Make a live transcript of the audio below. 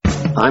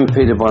I'm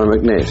Peter Bonner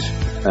McNess,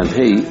 and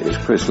he is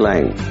Chris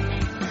Lang.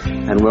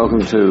 And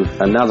welcome to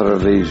another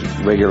of these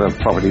regular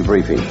property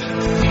briefings.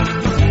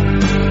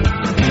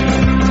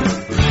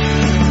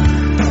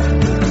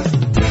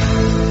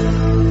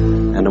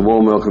 And a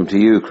warm welcome to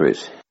you,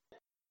 Chris.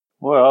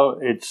 Well,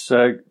 it's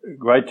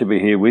great to be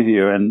here with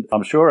you, and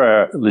I'm sure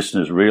our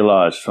listeners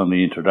realise from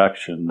the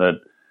introduction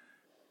that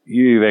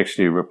you've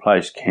actually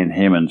replaced Ken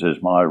Hemmans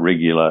as my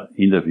regular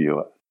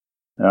interviewer.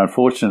 Now,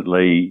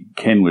 unfortunately,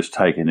 Ken was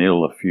taken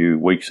ill a few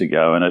weeks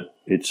ago, and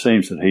it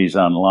seems that he's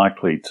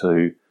unlikely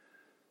to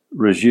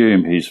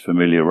resume his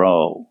familiar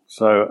role.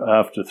 So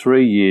after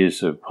 3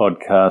 years of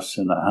podcasts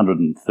and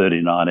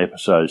 139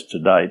 episodes to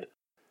date,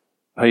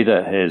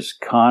 Peter has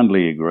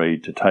kindly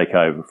agreed to take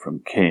over from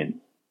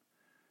Ken.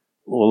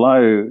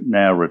 Although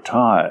now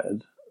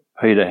retired,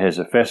 Peter has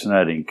a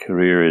fascinating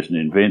career as an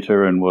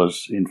inventor and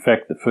was, in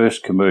fact, the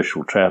first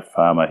commercial trout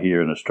farmer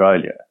here in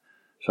Australia.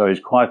 So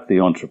he's quite the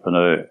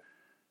entrepreneur.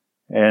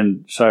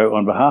 And so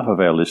on behalf of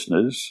our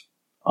listeners,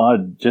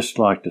 I'd just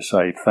like to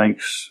say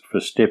thanks for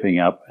stepping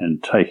up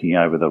and taking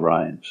over the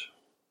reins.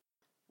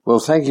 Well,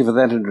 thank you for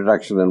that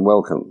introduction and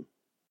welcome.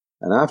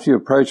 And after you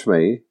approached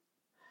me,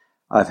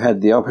 I've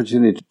had the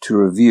opportunity to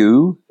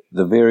review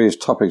the various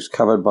topics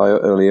covered by your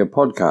earlier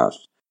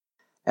podcast.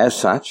 As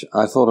such,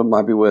 I thought it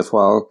might be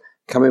worthwhile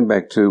coming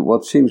back to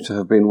what seems to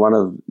have been one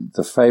of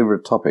the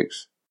favourite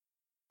topics,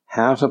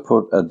 how to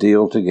put a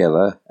deal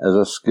together as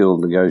a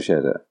skilled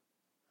negotiator.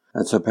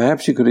 And so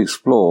perhaps you could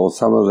explore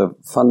some of the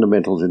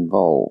fundamentals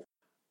involved.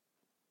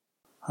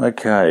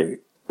 Okay,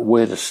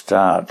 where to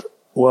start?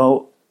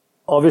 Well,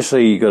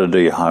 obviously you've got to do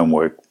your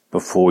homework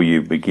before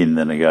you begin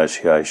the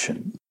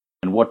negotiation.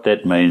 And what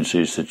that means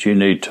is that you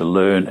need to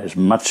learn as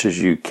much as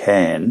you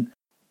can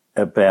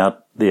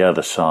about the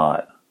other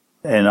side.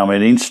 And I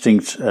mean,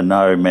 instincts are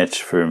no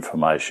match for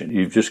information.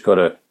 You've just got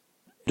to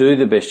do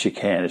the best you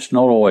can. It's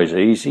not always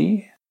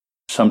easy.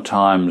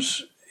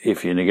 Sometimes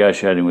if you're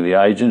negotiating with the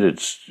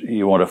agent,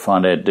 you want to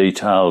find out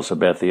details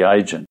about the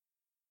agent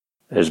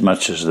as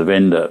much as the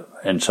vendor.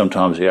 And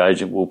sometimes the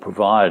agent will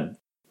provide,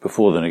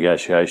 before the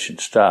negotiation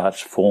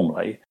starts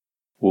formally,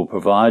 will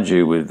provide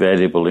you with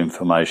valuable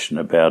information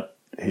about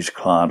his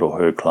client or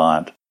her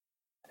client.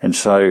 And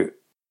so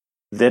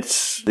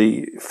that's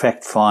the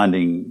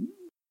fact-finding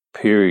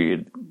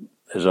period,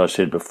 as I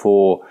said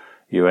before,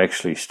 you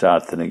actually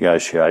start the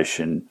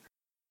negotiation.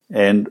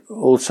 And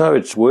also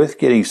it's worth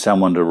getting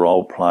someone to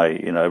role play,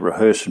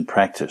 rehearse and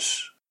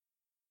practice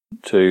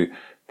to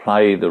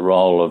play the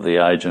role of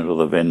the agent or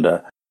the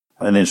vendor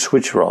and then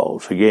switch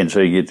roles again. So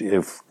you get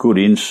a good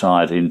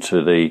insight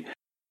into the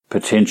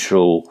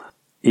potential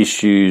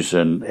issues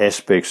and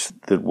aspects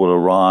that will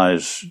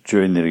arise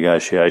during the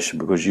negotiation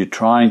because you're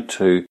trying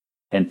to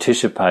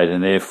anticipate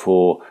and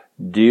therefore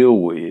deal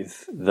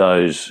with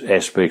those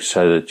aspects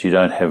so that you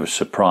don't have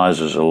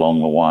surprises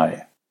along the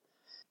way.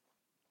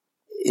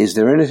 Is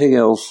there anything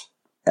else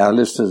our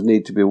listeners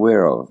need to be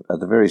aware of at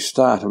the very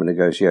start of a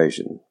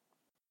negotiation?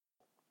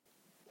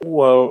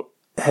 Well,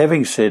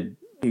 having said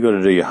you've got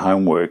to do your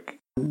homework,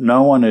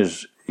 no one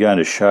is going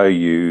to show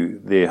you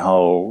their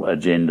whole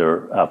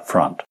agenda up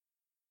front.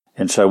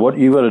 And so what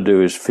you've got to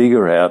do is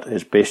figure out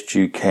as best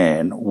you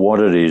can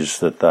what it is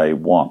that they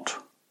want.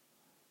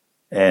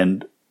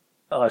 And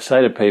I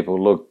say to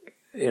people, look,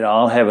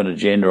 I'll have an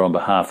agenda on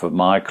behalf of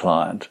my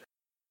client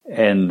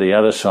and the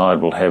other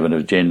side will have an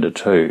agenda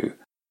too.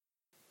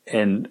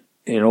 And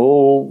in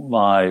all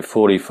my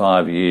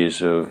 45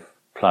 years of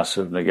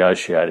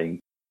negotiating,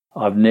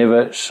 I've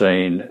never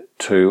seen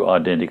two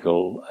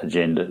identical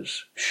agendas.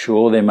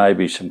 Sure, there may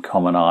be some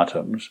common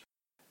items,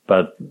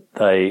 but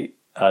they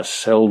are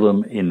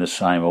seldom in the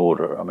same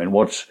order. I mean,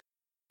 what's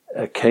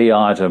a key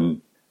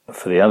item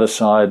for the other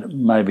side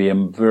may be a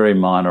very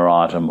minor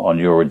item on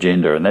your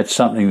agenda, and that's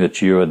something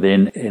that you are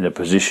then in a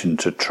position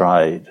to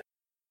trade.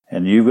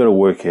 And you've got to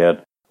work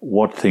out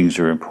what things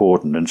are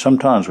important. And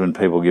sometimes when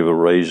people give a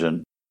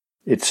reason,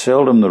 it's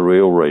seldom the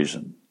real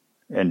reason.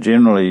 And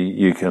generally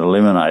you can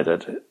eliminate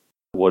it.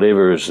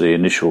 Whatever is the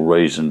initial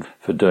reason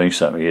for doing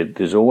something,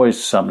 there's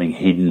always something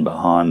hidden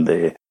behind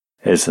there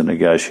as the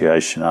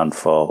negotiation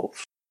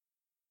unfolds.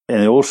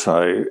 And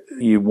also,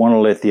 you want to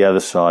let the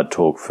other side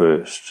talk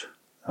first.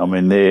 I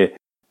mean, their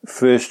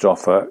first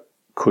offer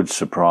could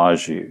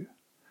surprise you.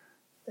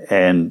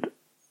 And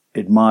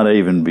it might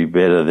even be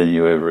better than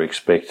you ever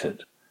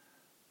expected.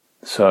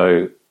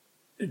 So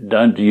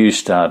don't you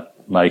start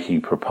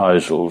making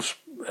proposals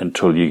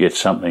until you get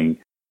something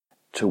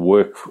to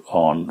work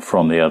on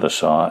from the other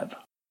side.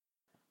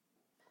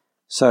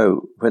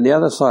 So when the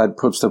other side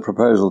puts the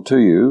proposal to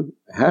you,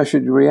 how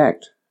should you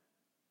react?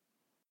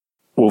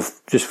 Well,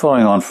 just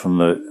following on from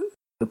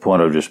the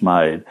point I've just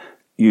made,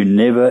 you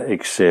never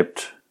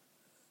accept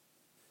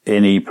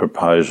any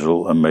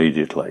proposal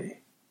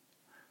immediately.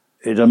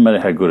 It doesn't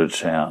matter how good it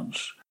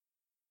sounds.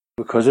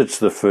 Because it's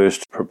the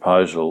first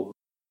proposal,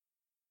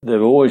 they're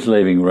always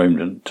leaving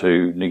room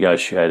to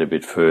negotiate a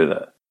bit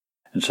further.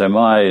 And so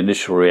my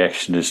initial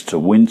reaction is to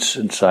wince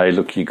and say,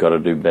 look, you've got to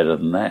do better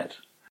than that.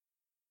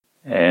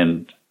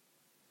 And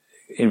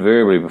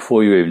invariably,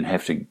 before you even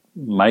have to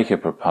make a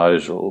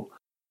proposal,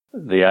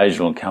 the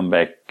agent will come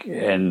back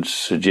and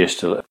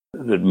suggest that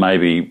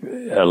maybe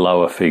a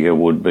lower figure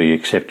would be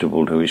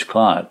acceptable to his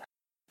client.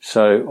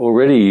 So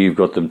already you've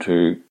got them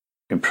to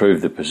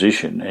improve the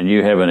position, and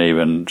you haven't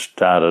even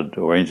started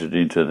or entered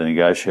into the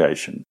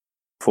negotiation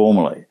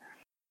formally.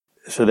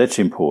 So that's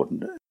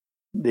important.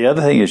 The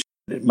other thing is,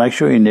 make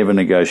sure you never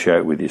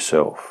negotiate with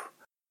yourself.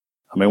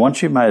 I mean,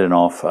 once you've made an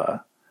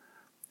offer,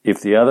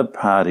 if the other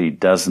party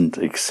doesn't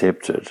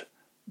accept it,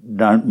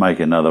 don't make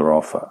another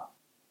offer.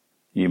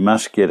 You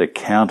must get a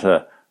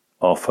counter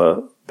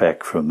offer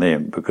back from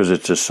them, because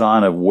it's a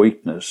sign of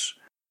weakness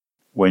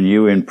when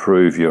you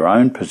improve your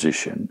own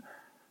position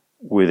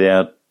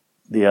without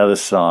the other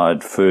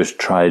side first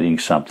trading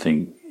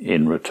something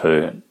in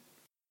return.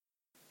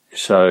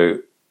 So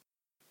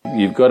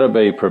you've got to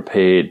be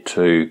prepared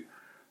to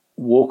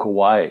walk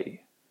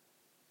away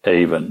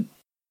even.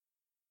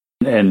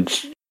 And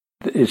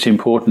it's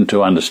important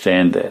to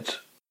understand that.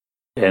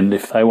 And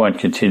if they won't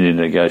continue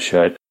to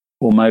negotiate,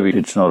 well, maybe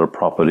it's not a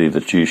property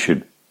that you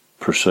should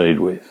proceed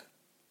with.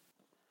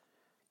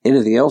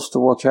 Anything else to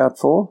watch out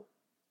for?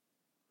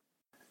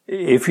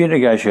 If you're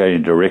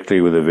negotiating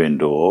directly with a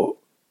vendor,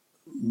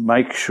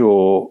 make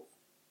sure,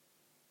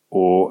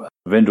 or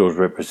a vendor's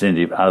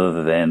representative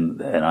other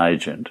than an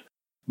agent,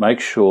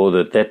 make sure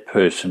that that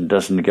person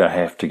doesn't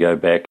have to go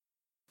back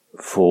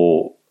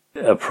for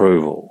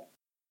approval.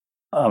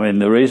 I mean,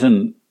 the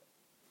reason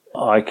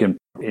I can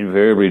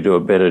invariably do a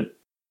better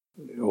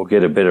or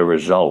get a better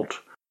result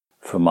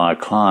for my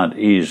client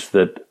is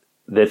that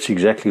that's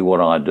exactly what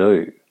I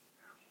do.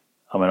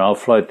 I mean, I'll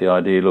float the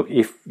idea, look,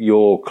 if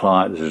your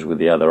client, this is with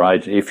the other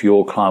agent, if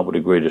your client would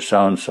agree to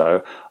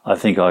so-and-so, I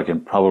think I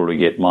can probably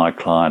get my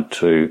client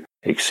to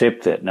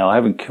accept that. Now, I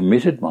haven't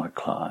committed my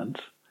client,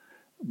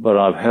 but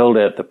I've held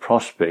out the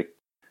prospect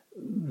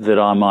that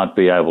I might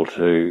be able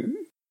to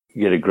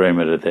get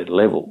agreement at that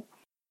level.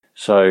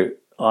 So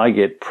I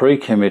get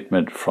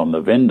pre-commitment from the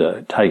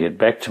vendor, take it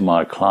back to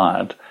my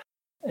client,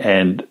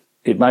 and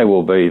it may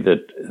well be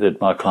that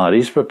my client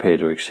is prepared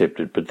to accept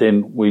it, but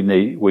then we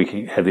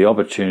can have the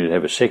opportunity to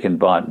have a second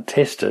bite and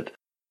test it,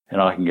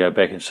 and I can go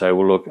back and say,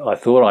 well, look, I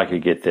thought I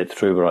could get that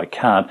through, but I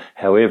can't.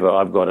 However,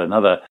 I've got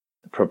another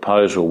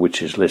proposal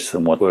which is less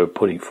than what we're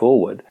putting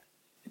forward,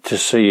 to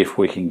see if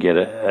we can get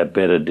a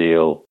better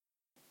deal,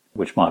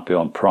 which might be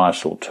on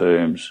price or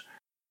terms,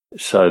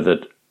 so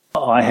that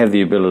I have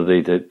the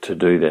ability to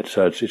do that.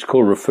 So it's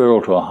called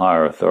referral to a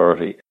higher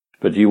authority.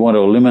 But you want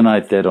to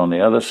eliminate that on the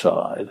other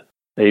side,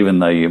 even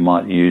though you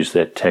might use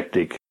that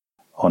tactic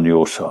on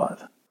your side.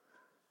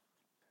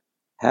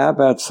 How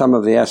about some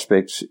of the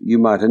aspects you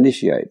might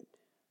initiate?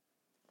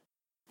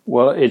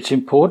 Well, it's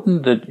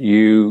important that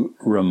you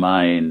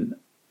remain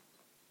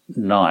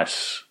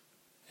nice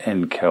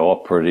and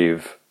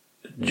cooperative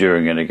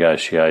during a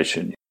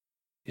negotiation.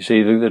 You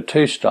see, the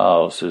two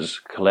styles is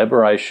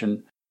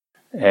collaboration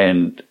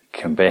and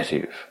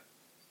combative.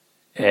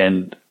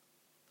 And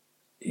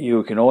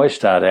you can always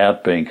start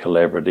out being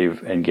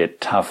collaborative and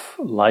get tough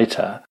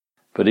later,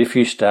 but if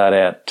you start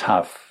out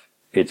tough,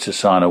 it's a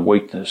sign of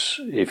weakness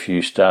if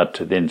you start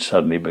to then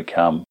suddenly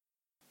become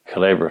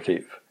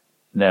collaborative.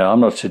 Now,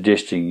 I'm not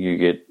suggesting you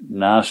get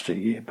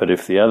nasty, but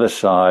if the other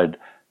side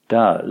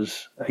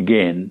does,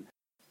 again,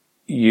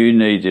 you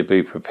need to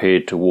be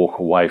prepared to walk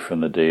away from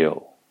the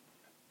deal,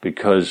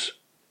 because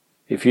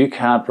if you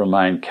can't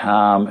remain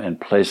calm and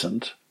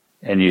pleasant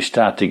and you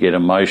start to get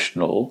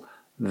emotional,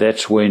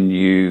 that's when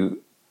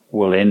you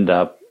will end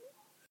up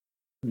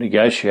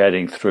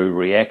negotiating through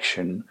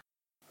reaction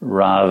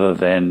rather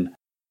than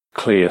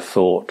clear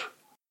thought.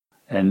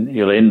 And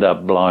you'll end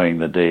up blowing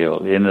the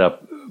deal. You end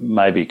up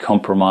maybe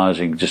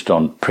compromising just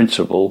on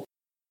principle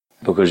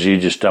because you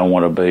just don't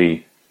want to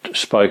be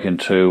spoken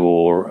to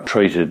or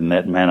treated in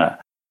that manner.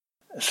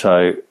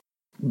 So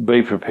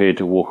be prepared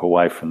to walk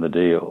away from the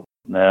deal.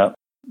 Now,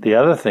 the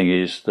other thing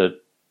is that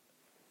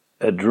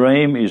a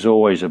dream is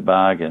always a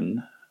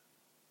bargain,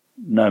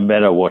 no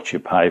matter what you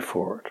pay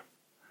for it.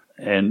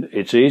 And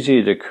it's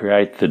easier to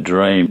create the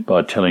dream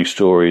by telling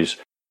stories,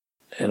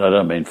 and I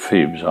don't mean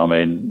fibs, I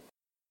mean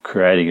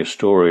creating a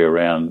story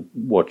around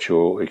what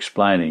you're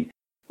explaining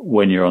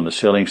when you're on the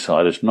selling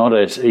side. It's not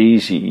as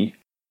easy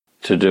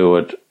to do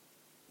it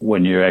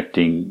when you're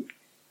acting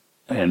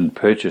and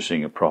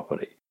purchasing a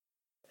property.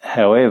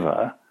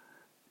 However,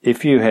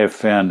 if you have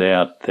found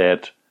out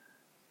that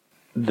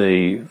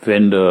the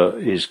vendor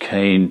is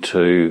keen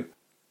to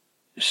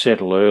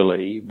settle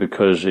early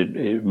because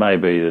it may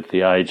be that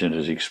the agent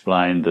has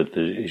explained that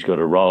he's got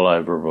a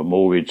rollover of a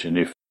mortgage, and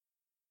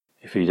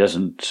if he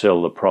doesn't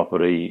sell the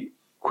property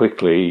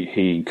quickly,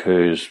 he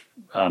incurs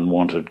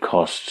unwanted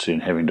costs in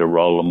having to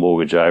roll the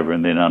mortgage over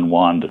and then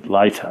unwind it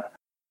later.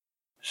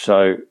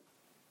 So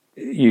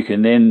you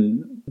can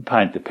then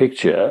paint the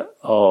picture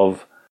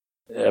of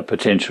a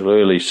potential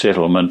early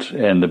settlement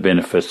and the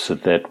benefits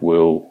that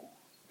will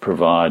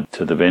provide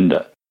to the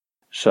vendor.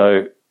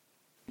 So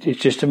it's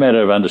just a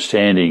matter of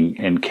understanding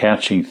and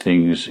couching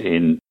things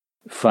in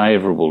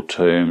favourable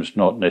terms,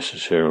 not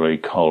necessarily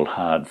cold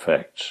hard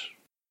facts.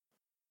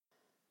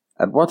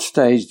 At what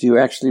stage do you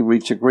actually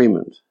reach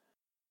agreement?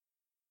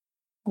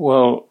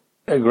 Well,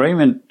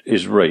 agreement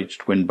is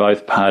reached when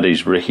both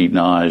parties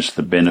recognise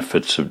the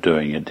benefits of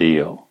doing a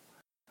deal.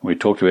 We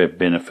talked about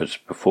benefits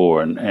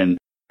before, and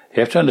you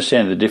have to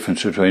understand the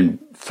difference between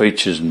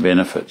features and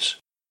benefits.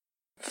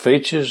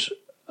 Features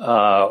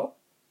are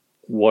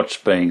what's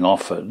being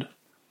offered,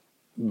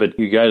 but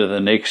you go to the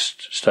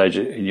next stage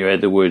and you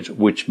add the words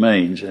which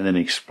means and then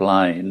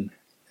explain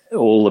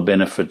all the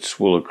benefits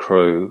will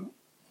accrue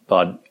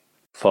by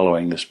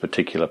following this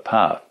particular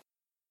path.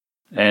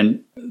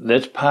 And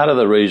that's part of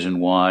the reason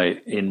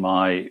why in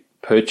my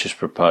purchase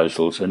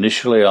proposals,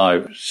 initially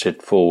I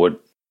set forward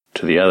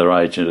to the other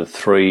agent a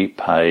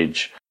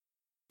 3-page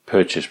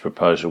purchase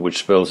proposal which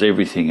spells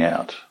everything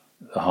out,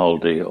 the whole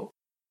deal.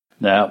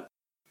 Now,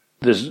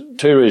 there's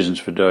 2 reasons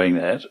for doing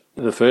that.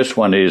 The first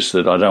one is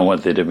that I don't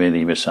want there to be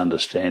any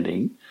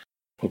misunderstanding,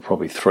 or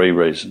probably 3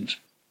 reasons.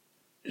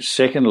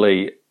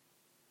 Secondly,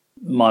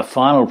 my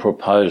final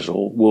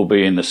proposal will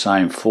be in the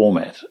same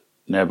format.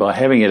 Now, by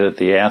having it at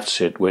the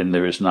outset when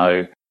there is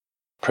no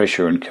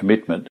pressure and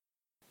commitment,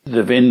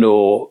 the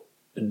vendor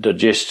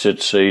digests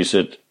it, sees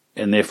it,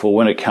 and therefore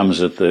when it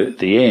comes at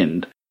the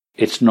end,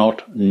 it's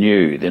not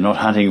new. They're not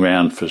hunting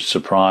around for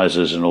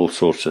surprises and all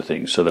sorts of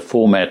things. So the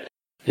format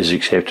is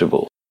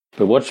acceptable.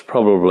 But what's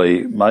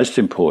probably most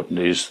important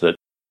is that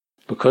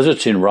because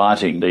it's in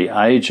writing, the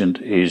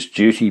agent is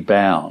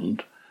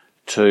duty-bound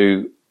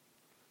to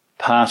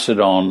pass it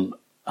on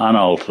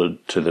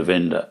unaltered to the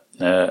vendor.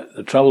 Now,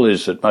 the trouble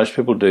is that most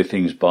people do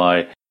things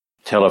by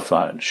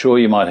telephone. Sure,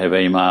 you might have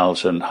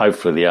emails, and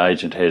hopefully the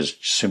agent has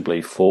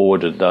simply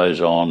forwarded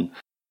those on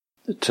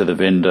to the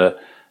vendor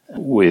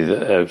with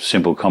a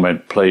simple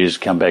comment, please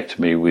come back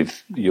to me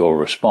with your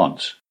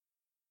response.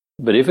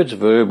 But if it's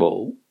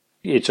verbal,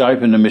 it's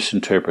open to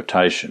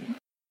misinterpretation.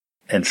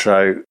 And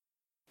so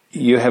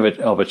you have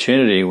an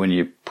opportunity when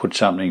you put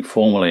something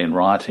formally in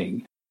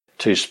writing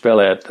to spell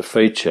out the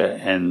feature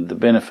and the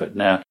benefit.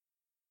 Now,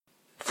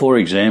 for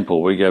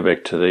example, we go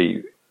back to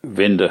the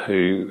vendor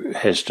who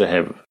has to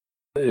have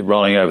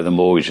rolling over the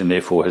mortgage and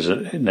therefore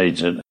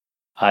needs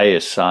a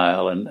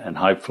sale and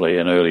hopefully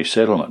an early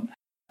settlement.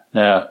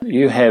 Now,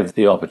 you have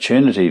the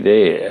opportunity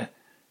there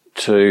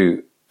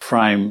to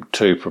frame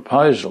 2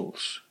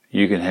 proposals.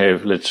 You can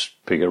have, let's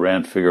pick a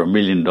round figure, $1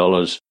 million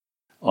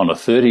on a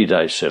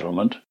 30-day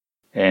settlement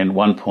and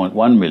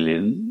 $1.1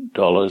 million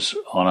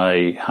on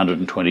a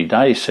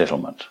 120-day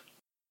settlement.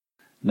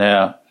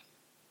 Now,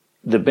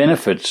 the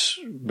benefits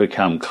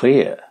become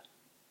clear.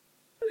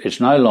 It's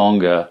no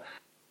longer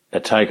a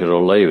take it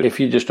or leave it. If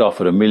you just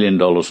offered $1 million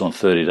on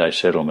 30-day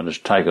settlement, it's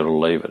take it or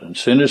leave it. And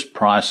as soon as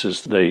price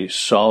is the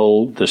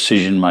sole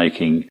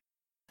decision-making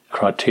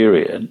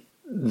criterion,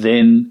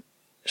 then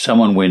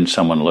someone wins,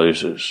 someone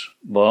loses.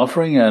 By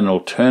offering an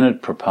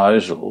alternate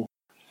proposal,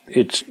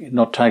 it's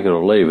not take it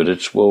or leave it,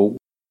 it's, well,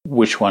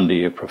 which one do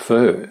you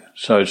prefer?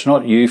 So it's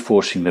not you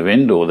forcing the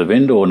vendor. The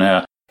vendor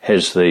now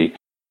has the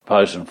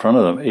proposal in front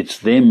of them. It's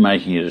them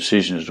making a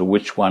decision as to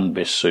which one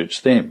best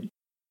suits them.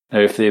 Now,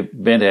 if they're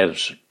bent out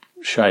of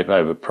shape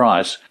over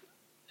price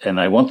and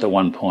they want the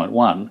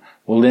 1.1,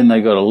 well, then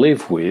they've got to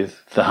live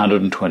with the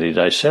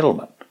 120-day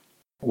settlement.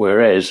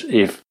 Whereas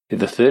if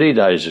the 30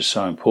 days is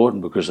so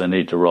important because they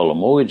need to roll a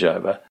mortgage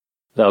over,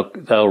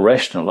 they'll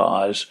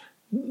rationalise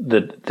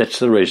that that's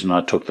the reason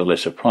I took the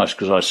lesser price,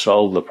 because I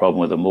solved the problem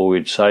with the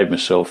mortgage, saved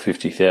myself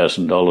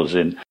 $50,000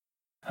 in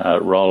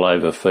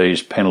rollover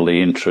fees,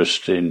 penalty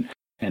interest and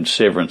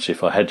severance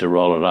if I had to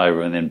roll it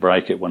over and then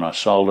break it when I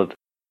sold it.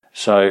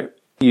 So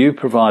you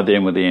provide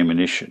them with the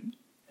ammunition.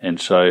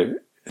 And so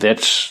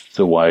that's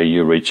the way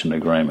you reach an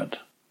agreement.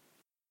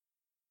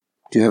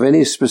 Do you have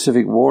any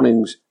specific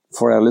warnings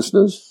for our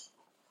listeners?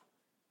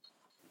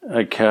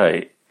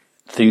 Okay,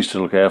 things to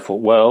look out for.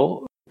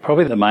 Well,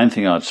 probably the main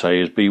thing I'd say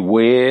is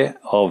beware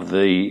of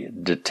the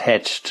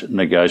detached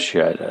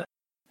negotiator.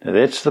 Now,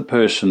 that's the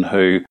person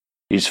who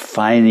is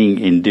feigning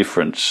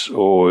indifference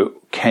or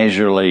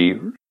casually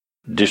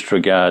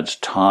disregards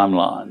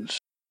timelines.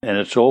 And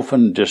it's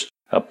often just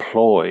a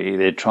ploy.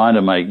 They're trying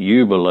to make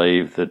you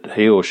believe that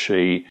he or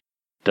she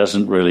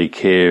doesn't really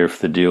care if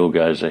the deal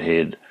goes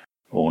ahead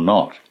or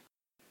not.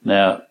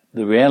 Now,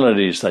 the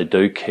reality is they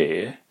do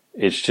care.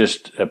 It's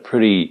just a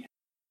pretty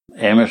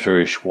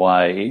amateurish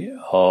way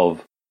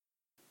of,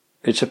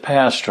 it's a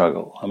power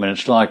struggle. I mean,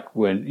 it's like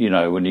when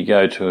you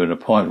go to an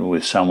appointment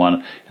with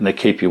someone and they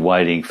keep you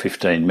waiting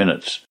 15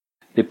 minutes.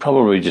 They're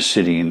probably just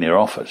sitting in their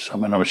office. I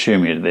mean, I'm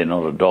assuming they're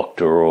not a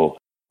doctor or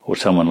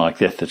someone like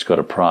that that's got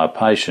a prior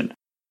patient.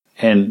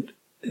 And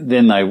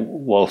then they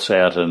waltz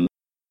out and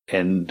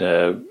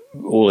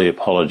all the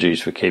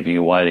apologies for keeping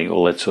you waiting,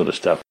 all that sort of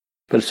stuff.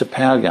 But it's a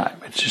power game.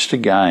 It's just a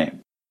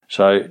game.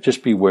 So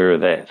just beware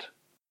of that.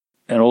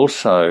 And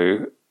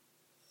also,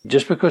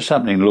 just because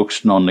something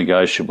looks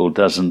non-negotiable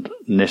doesn't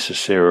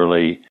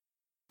necessarily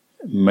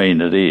mean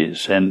it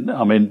is. And,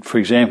 I mean, for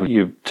example,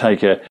 you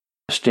take a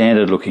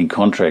standard-looking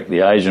contract.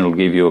 The agent will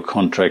give you a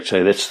contract,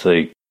 say that's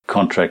the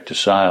contract to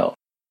sale.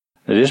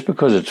 Now, just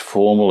because it's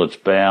formal, it's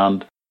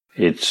bound,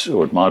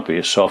 or it might be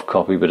a soft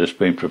copy, but it's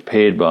been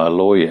prepared by a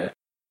lawyer,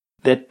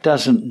 that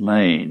doesn't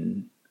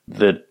mean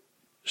that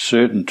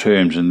certain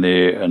terms in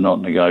there are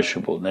not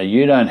negotiable. Now,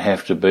 you don't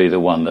have to be the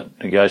one that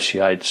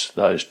negotiates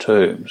those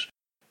terms.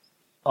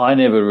 I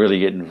never really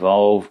get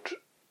involved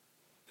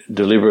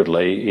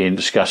deliberately in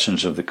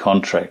discussions of the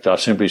contract. I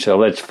simply say,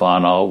 well, that's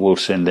fine, we'll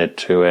send that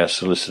to our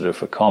solicitor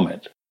for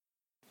comment.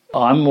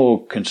 I'm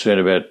more concerned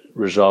about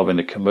resolving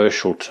the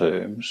commercial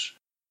terms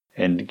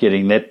and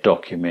getting that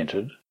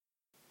documented,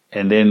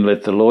 and then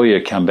let the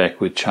lawyer come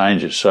back with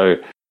changes. So,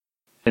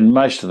 and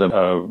most of them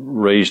are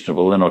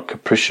reasonable, they're not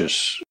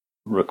capricious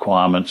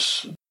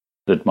requirements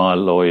that my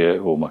lawyer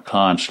or my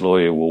client's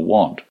lawyer will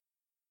want.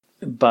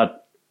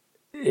 But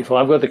if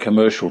I've got the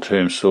commercial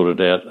terms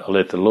sorted out, I'll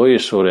let the lawyer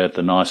sort out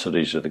the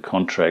niceties of the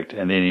contract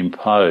and then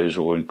impose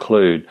or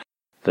include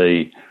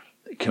the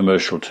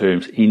commercial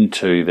terms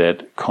into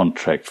that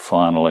contract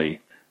finally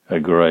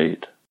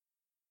agreed.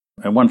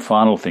 And one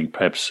final thing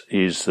perhaps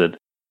is that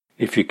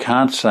if you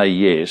can't say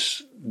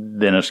yes,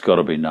 then it's got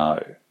to be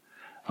no.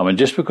 I mean,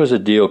 just because a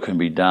deal can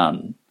be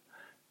done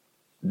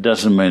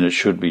doesn't mean it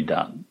should be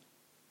done,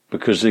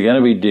 because there are going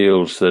to be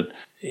deals that,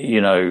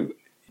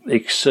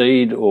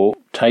 exceed or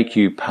take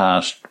you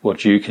past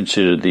what you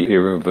consider the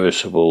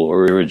irreversible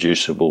or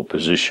irreducible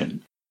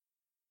position.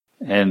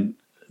 And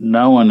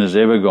no one has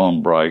ever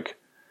gone broke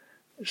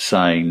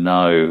saying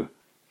no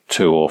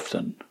too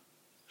often.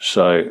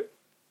 So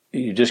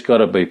you just got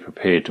to be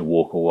prepared to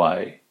walk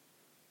away.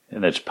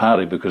 And that's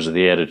partly because of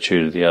the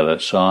attitude of the other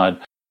side,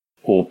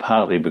 or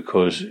partly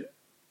because,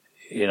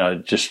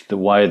 just the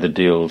way the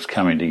deal's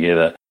coming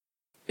together,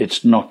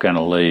 it's not going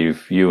to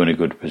leave you in a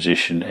good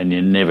position and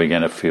you're never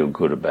going to feel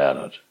good about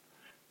it.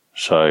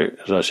 So,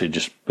 as I said,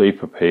 just be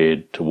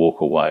prepared to walk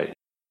away.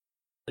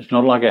 It's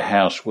not like a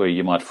house where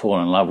you might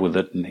fall in love with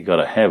it and you've got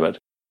to have it.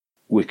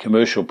 With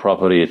commercial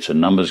property, it's a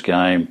numbers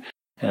game,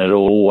 and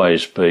it'll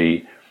always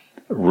be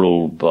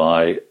ruled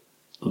by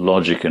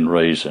logic and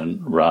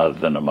reason rather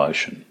than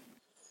emotion.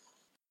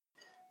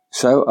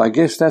 So I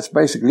guess that's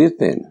basically it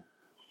then.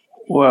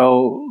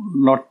 Well,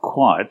 not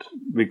quite,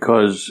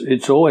 because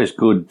it's always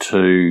good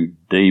to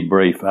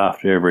debrief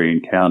after every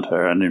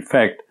encounter. And in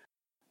fact,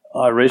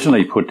 I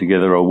recently put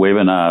together a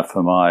webinar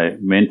for my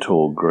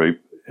mentor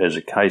group as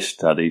a case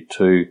study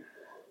to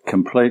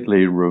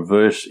completely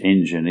reverse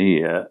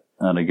engineer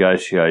a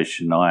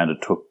negotiation I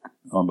undertook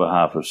on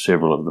behalf of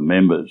several of the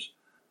members.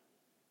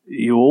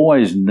 You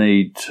always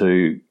need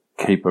to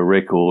keep a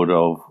record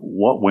of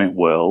what went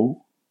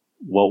well,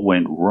 what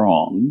went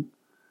wrong,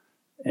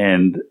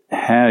 and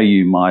how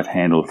you might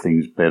handle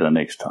things better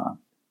next time.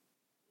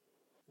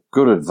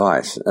 Good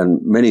advice,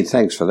 and many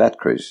thanks for that,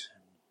 Chris.